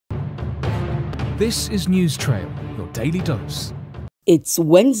This is News Trail, your daily dose. It's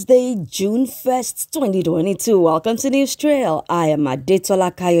Wednesday, June 1st, 2022. Welcome to News Trail. I am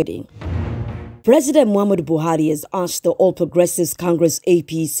Adetola Kayode. President Muhammadu Buhari has asked the All Progressives Congress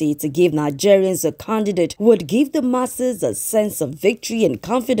APC to give Nigerians a candidate who would give the masses a sense of victory and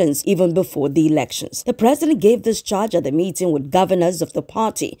confidence even before the elections. The president gave this charge at the meeting with governors of the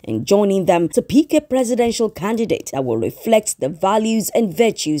party, enjoining them to pick a presidential candidate that will reflect the values and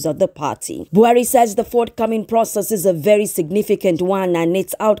virtues of the party. Buhari says the forthcoming process is a very significant one and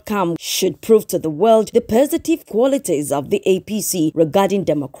its outcome should prove to the world the positive qualities of the APC regarding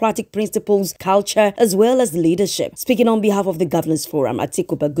democratic principles, culture, as well as leadership. Speaking on behalf of the Governors Forum,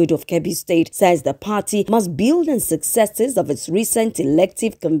 Atiku Bagudu of Kebbi State says the party must build on successes of its recent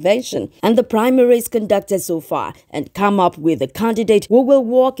elective convention and the primaries conducted so far and come up with a candidate who will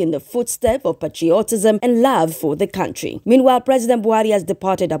walk in the footsteps of patriotism and love for the country. Meanwhile, President Buhari has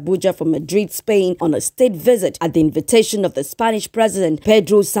departed Abuja for Madrid, Spain on a state visit at the invitation of the Spanish President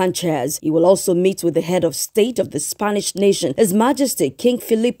Pedro Sanchez. He will also meet with the head of state of the Spanish nation, His Majesty King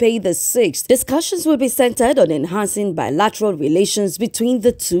Felipe VI. Discussions will be centered on enhancing bilateral relations between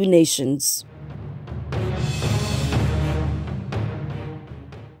the two nations.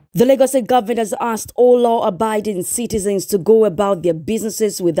 The Lagos State government has asked all law-abiding citizens to go about their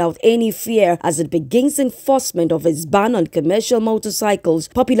businesses without any fear as it begins enforcement of its ban on commercial motorcycles,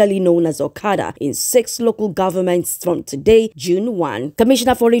 popularly known as Okada, in 6 local governments from today, June 1.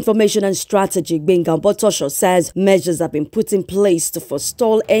 Commissioner for Information and Strategy, Gbenga Botosho, says measures have been put in place to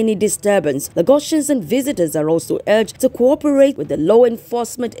forestall any disturbance. Lagosians and visitors are also urged to cooperate with the law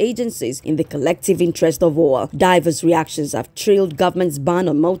enforcement agencies in the collective interest of all. Diverse reactions have trailed government's ban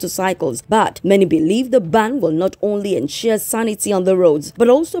on motorcycles, but many believe the ban will not only ensure sanity on the roads, but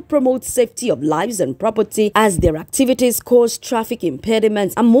also promote safety of lives and property as their activities cause traffic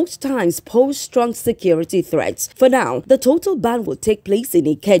impediments and most times pose strong security threats. For now, the total ban will take place in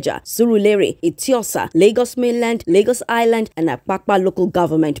Ikeja, Surulere, Itiosa, Lagos Mainland, Lagos Island, and Apapa local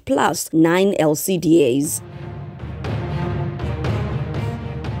government, plus 9 LCDAs.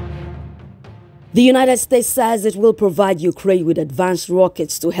 The United States says it will provide Ukraine with advanced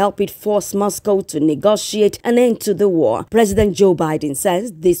rockets to help it force Moscow to negotiate an end to the war. President Joe Biden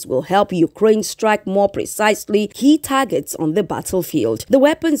says this will help Ukraine strike more precisely key targets on the battlefield. The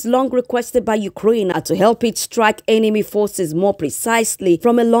weapons long requested by Ukraine are to help it strike enemy forces more precisely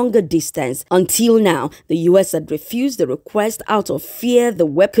from a longer distance. Until now, the U.S. had refused the request out of fear the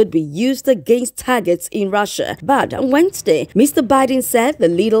weapon could be used against targets in Russia. But on Wednesday, Mr. Biden said the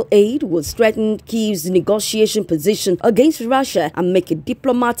little aid will strengthen Kyiv's negotiation position against Russia and make a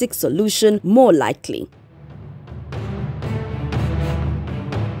diplomatic solution more likely.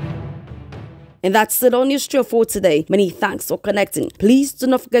 And that's it on News Trail for today. Many thanks for connecting. Please do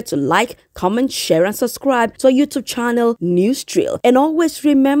not forget to like, comment, share and subscribe to our YouTube channel News Trail. And always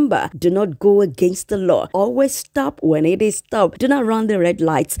remember, do not go against the law. Always stop when it is stopped. Do not run the red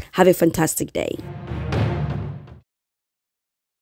lights. Have a fantastic day.